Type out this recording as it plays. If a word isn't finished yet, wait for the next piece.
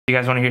You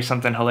guys want to hear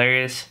something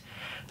hilarious?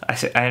 I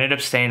ended up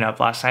staying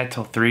up last night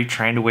till 3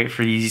 trying to wait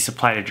for the Yeezy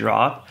supply to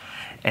drop,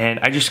 and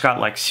I just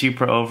got like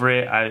super over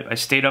it. I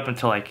stayed up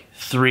until like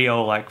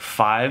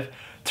 3:05.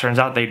 Turns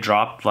out they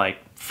dropped like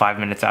 5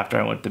 minutes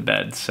after I went to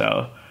bed,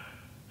 so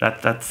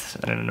that's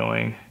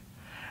annoying.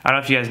 I don't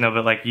know if you guys know,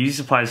 but like Yeezy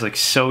supply is like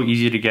so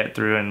easy to get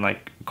through and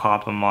like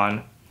cop them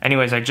on.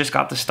 Anyways, I just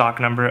got the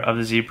stock number of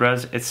the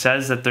Zebras. It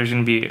says that there's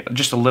gonna be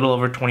just a little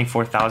over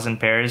 24,000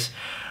 pairs.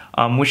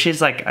 Which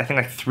is like, I think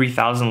like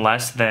 3,000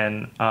 less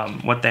than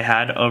what they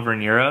had over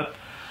in Europe.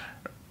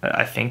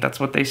 I think that's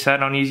what they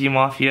said on Yeezy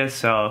Mafia,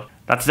 so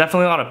that's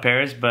definitely a lot of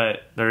pairs,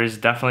 but there is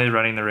definitely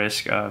running the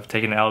risk of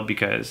taking an L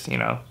because, you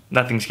know,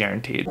 nothing's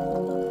guaranteed.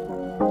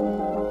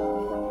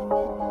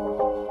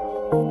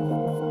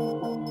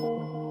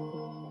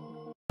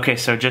 Okay,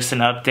 so just an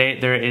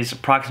update, there is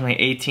approximately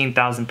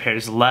 18,000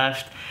 pairs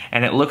left,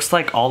 and it looks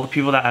like all the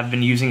people that have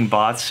been using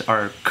bots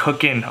are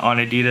cooking on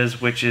Adidas,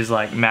 which is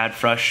like mad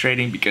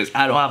frustrating because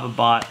I don't have a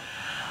bot.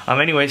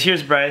 Anyways,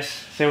 here's Bryce.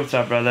 Say what's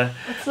up, brother.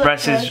 What's up,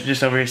 Bryce is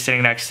just over here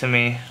sitting next to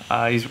me.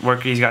 He's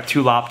working, he's got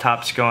 2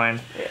 laptops going.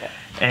 Yeah.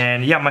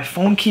 And yeah, my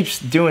phone keeps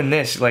doing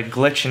this, like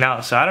glitching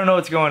out, so I don't know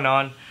what's going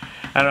on.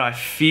 I don't know, I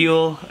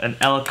feel an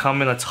L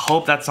coming. Let's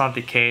hope that's not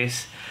the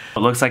case. It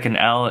looks like an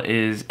L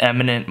is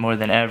imminent more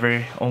than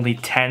ever. Only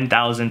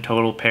 10,000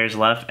 total pairs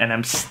left, and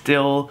I'm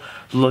still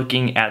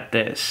looking at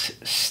this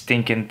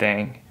stinking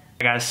thing.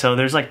 Guys, so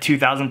there's like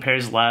 2,000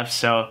 pairs left,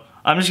 so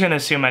I'm just gonna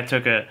assume I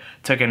took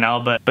an L,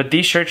 but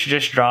these shirts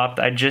just dropped.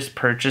 I just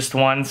purchased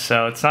one,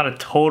 so it's not a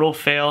total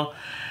fail.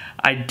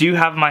 I do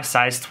have my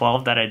size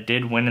 12 that I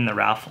did win in the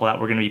raffle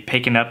that we're gonna be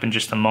picking up in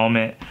just a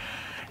moment.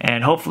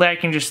 And hopefully I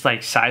can just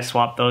like size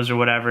swap those or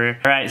whatever.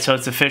 All right, so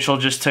it's official,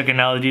 just took an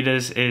L.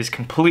 Adidas is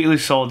completely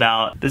sold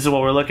out. This is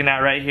what we're looking at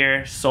right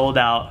here, sold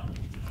out.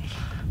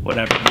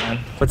 Whatever, man.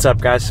 What's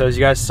up, guys? So as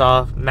you guys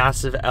saw,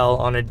 massive L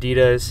on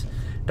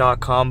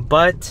Adidas.com,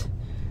 but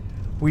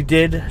we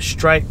did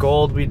strike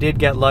gold. We did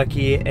get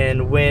lucky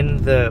and win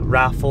the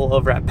raffle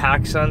over at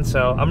Pacsun,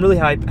 so I'm really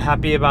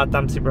happy about that.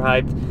 I'm super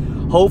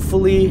hyped.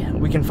 Hopefully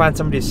we can find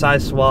somebody to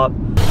size swap.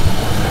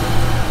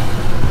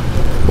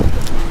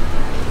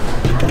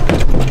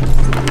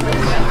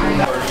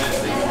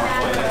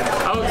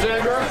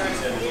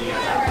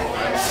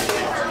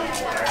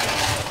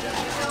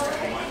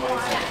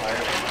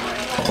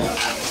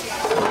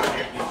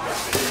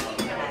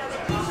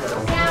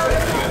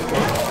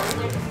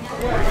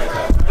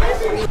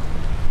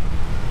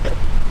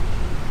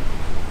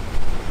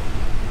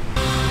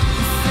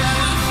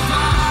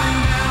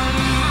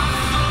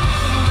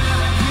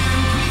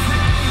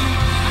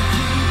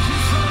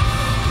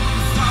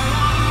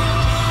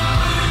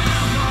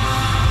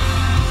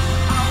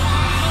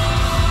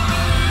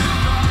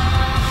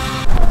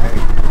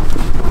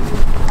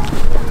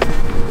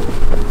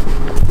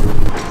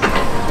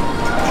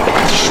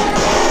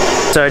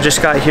 So I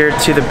just got here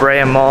to the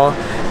Brea Mall.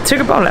 It took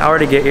about an hour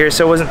to get here,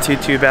 so it wasn't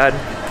too bad.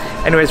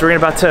 Anyways, we're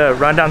about to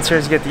run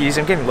downstairs and get the Yeezy.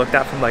 I'm getting looked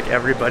at from like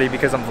everybody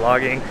because I'm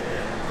vlogging,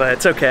 but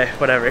it's okay,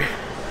 whatever.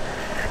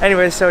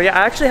 Anyways, so yeah,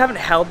 I actually haven't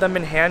held them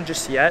in hand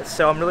just yet,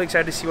 so I'm really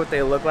excited to see what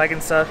they look like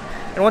and stuff.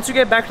 And once we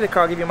get back to the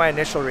car, I'll give you my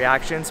initial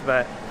reactions,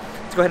 but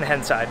let's go ahead and head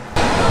inside.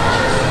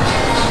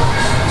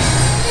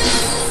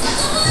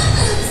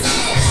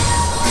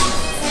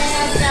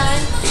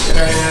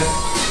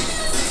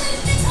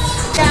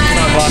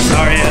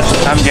 How are you?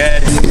 I'm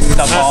good. What's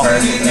up, Paul?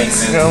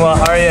 Doing well,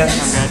 how are you? I'm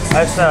good.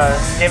 I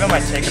just gave him my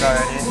ticket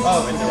already.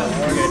 Oh,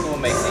 we're good. Will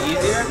make it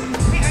easier?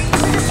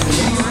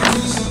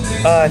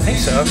 I think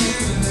so.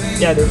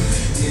 Yeah, dude.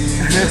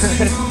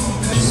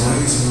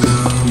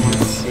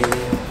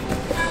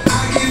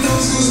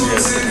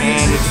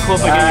 And it's cool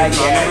if I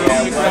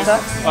get your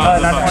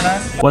phone number.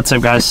 949. What's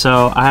up, guys?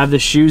 So I have the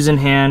shoes in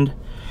hand.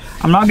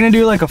 I'm not gonna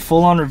do like a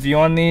full-on review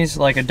on these,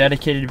 like a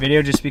dedicated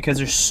video, just because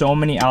there's so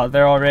many out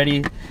there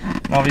already.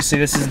 And obviously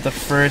this is the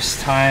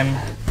first time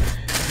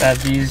that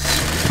these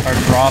are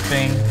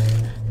dropping.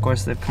 Of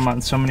course, they've come out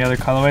in so many other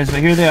colorways, but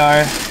here they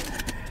are.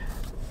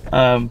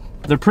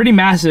 They're pretty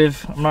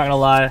massive, I'm not gonna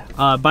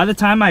lie. By the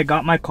time I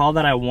got my call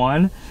that I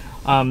won,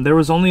 there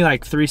was only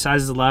like 3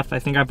 sizes left. I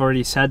think I've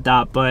already said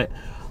that, but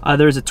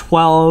there's a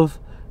 12,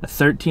 a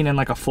 13, and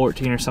like a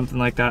 14 or something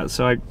like that.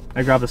 So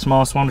I grabbed the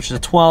smallest one, which is a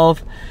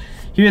 12.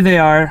 Here they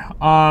are.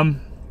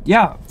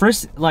 Yeah,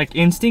 first like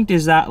instinct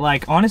is that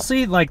like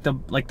honestly like the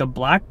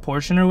black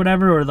portion or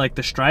whatever, or like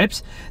the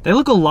stripes, they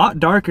look a lot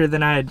darker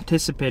than I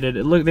anticipated.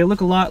 They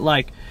look a lot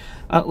like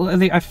I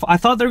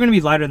thought they were gonna be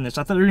lighter than this.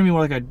 I thought they were gonna be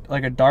more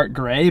like a dark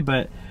gray,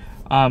 but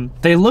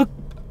they look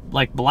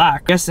like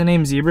black. I guess the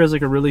name Zebra is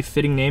like a really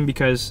fitting name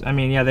because I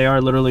mean, yeah, they are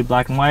literally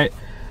black and white.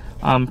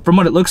 From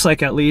what it looks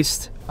like, at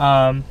least.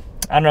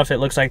 I don't know if it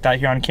looks like that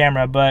here on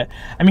camera, but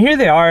I mean, here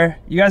they are.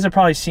 You guys have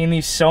probably seen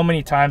these so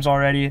many times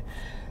already.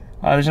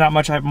 There's not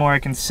much more I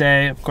can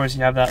say. Of course,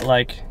 you have that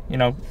like, you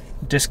know,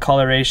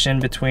 discoloration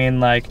between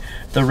like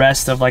the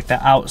rest of like the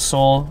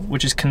outsole,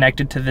 which is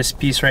connected to this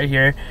piece right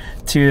here,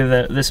 to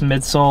this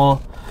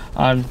midsole.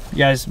 You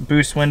guys,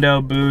 boost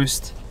window,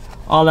 boost,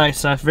 all that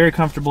stuff. Very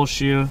comfortable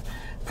shoe.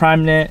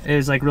 Prime knit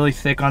is like really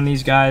thick on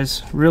these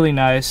guys, really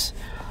nice.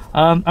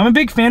 I'm a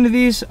big fan of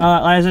these.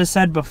 As I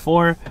said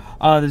before,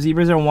 the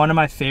zebras are one of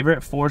my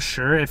favorite for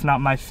sure, if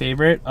not my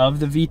favorite of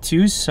the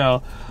V2s.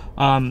 So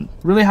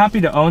really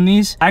happy to own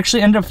these. I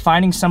actually ended up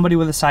finding somebody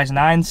with a size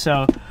 9,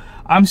 so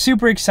I'm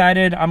super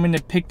excited. I'm gonna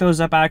pick those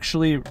up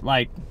actually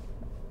like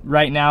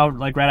right now,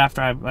 like right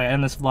after I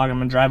end this vlog. I'm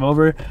gonna drive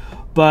over,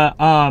 but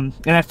and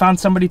I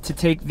found somebody to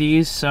take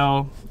these,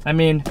 so I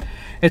mean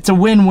it's a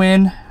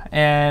win-win.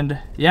 And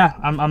yeah,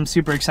 I'm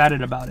super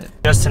excited about it.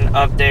 Just an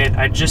update,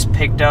 I just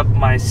picked up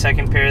my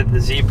second pair of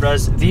the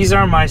zebras. These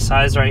are my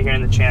size right here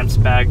in the champs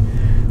bag.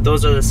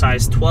 Those are the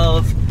size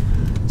 12.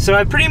 So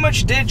I pretty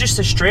much did just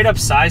a straight up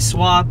size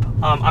swap.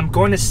 I'm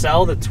going to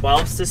sell the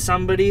 12s to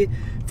somebody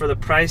for the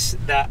price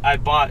that I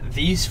bought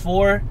these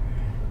for.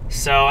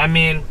 So I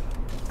mean,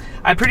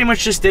 I pretty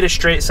much just did a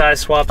straight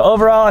size swap.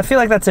 Overall, I feel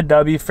like that's a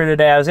W for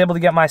today. I was able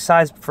to get my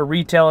size for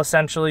retail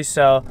essentially,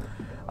 so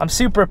I'm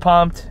super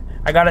pumped.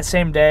 I got it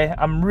same day.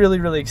 I'm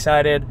really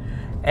excited.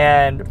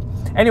 And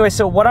anyway,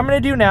 so what I'm gonna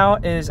do now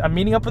is I'm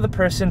meeting up with a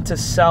person to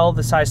sell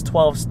the size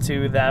 12s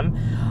to them,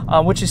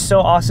 which is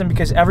so awesome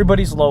because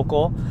everybody's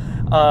local.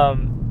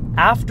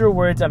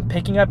 Afterwards, I'm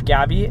picking up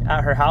Gabby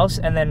at her house,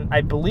 and then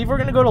I believe we're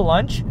gonna go to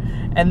lunch,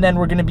 and then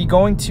we're gonna be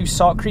going to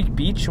Salt Creek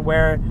Beach,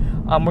 where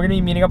we're gonna be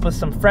meeting up with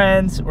some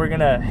friends. We're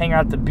gonna hang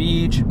out at the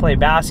beach, play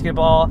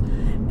basketball,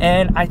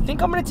 and I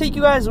think I'm gonna take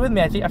you guys with me.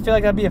 I feel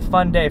like that'd be a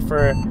fun day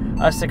for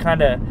us to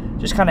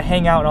just kind of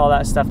hang out and all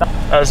that stuff.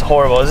 That was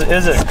horrible. Is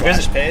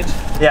it page?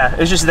 Yeah, it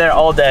was just there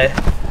all day.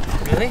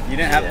 Really? You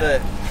didn't have the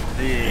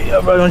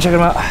Yeah, bro, don't check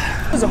them out.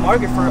 There's a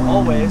market for it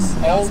always.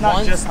 It's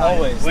not just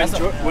always.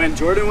 When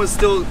Jordan was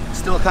still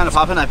kind of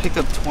popping, I picked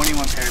up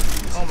 21 pairs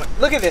of these. Oh my!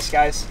 Look at this,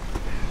 guys.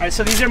 All right,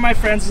 so these are my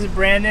friends. This is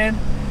Brandon.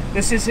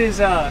 This is his.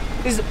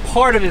 This is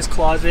part of his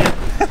closet.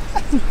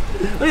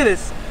 Look at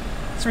this.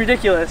 It's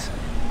ridiculous.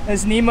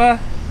 There's Nima.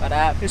 What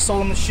up? Just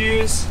sold him the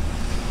shoes.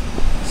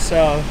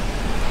 So.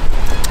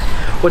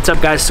 What's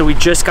up, guys? So we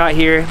just got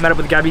here, met up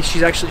with Gabby.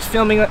 She's actually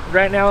filming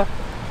right now.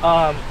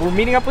 We're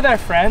meeting up with our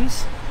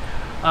friends.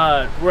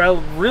 We're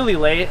really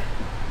late,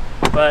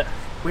 but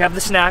we have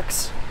the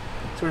snacks,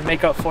 so we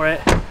make up for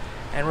it.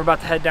 And we're about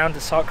to head down to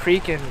Salt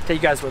Creek and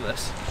take you guys with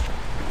us.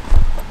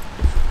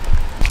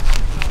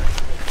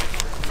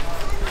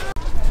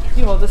 Can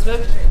you hold this,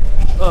 babe?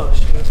 Oh,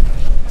 shoot.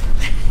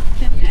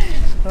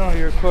 Oh,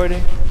 you're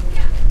recording?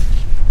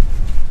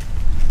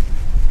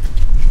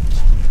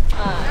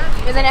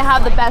 And then I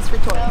have the best for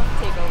tour.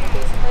 Take over,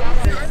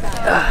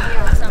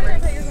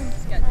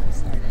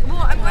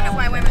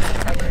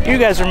 You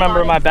guys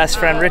remember my best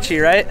friend Richie,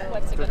 right?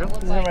 He's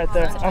him right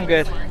there. I'm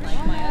good.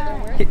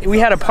 We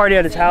had a party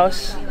at his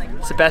house.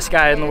 It's the best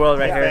guy in the world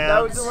right here.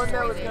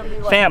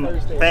 Fam.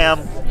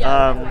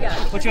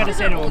 What you had to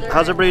say to him?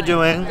 How's everybody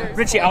doing?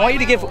 Richie, I want you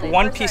to give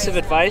one piece of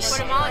advice.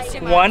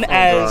 One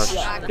as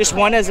just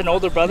one as an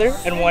older brother,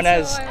 and one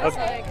as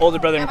an older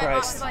brother in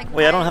Christ.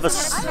 Wait, I don't have a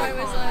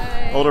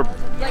older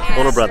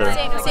brother.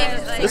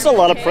 This is a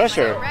lot of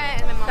pressure.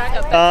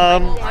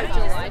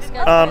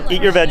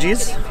 Eat your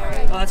veggies.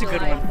 Oh, that's a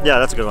good one. Yeah,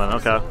 that's a good one.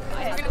 Okay.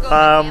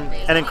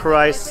 And in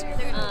Christ,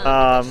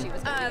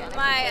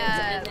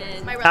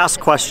 ask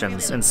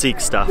questions and seek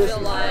stuff.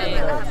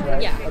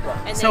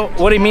 So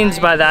what he means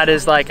by that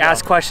is like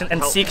ask questions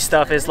and seek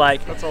stuff is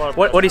like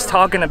what he's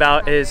talking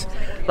about is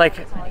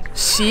like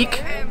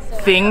seek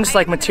things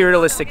like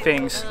materialistic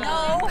things.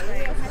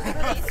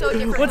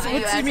 What's he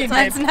mean?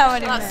 That's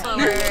not what it means.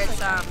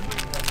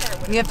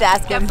 You have to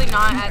ask him. Definitely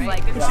not as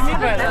like. What's he mean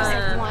by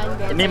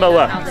that? Nemo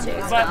what?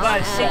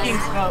 By seeking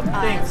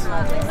things.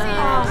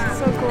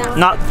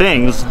 Not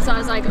things. So I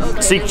was like,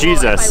 okay, Seek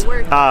Jesus.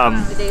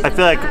 I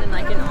feel like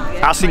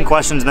asking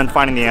questions and then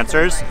finding the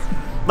answers,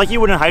 like you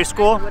would in high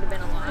school.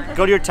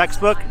 Go to your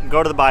textbook,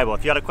 go to the Bible.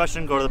 If you had a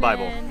question, go to the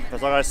Bible.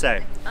 That's all I gotta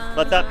say.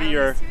 Let that be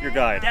your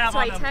guide. So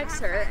I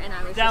text her and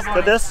I was just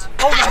Could this?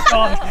 Oh my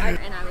god.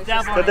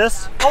 Could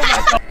this? Oh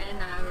my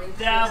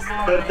god.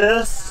 Could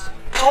this?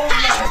 Oh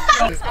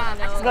my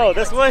god. No,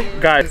 this way?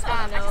 Guys.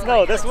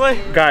 No, this way?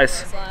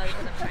 Guys.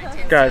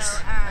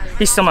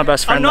 He's still my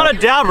best friend. I'm not a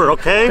dabber,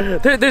 okay?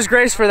 There's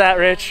grace for that,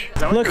 Rich.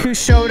 Look who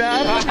showed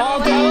up.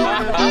 Oh,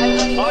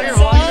 you're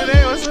vlogging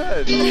today? What's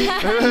that?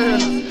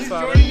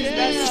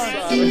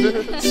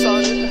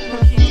 Son.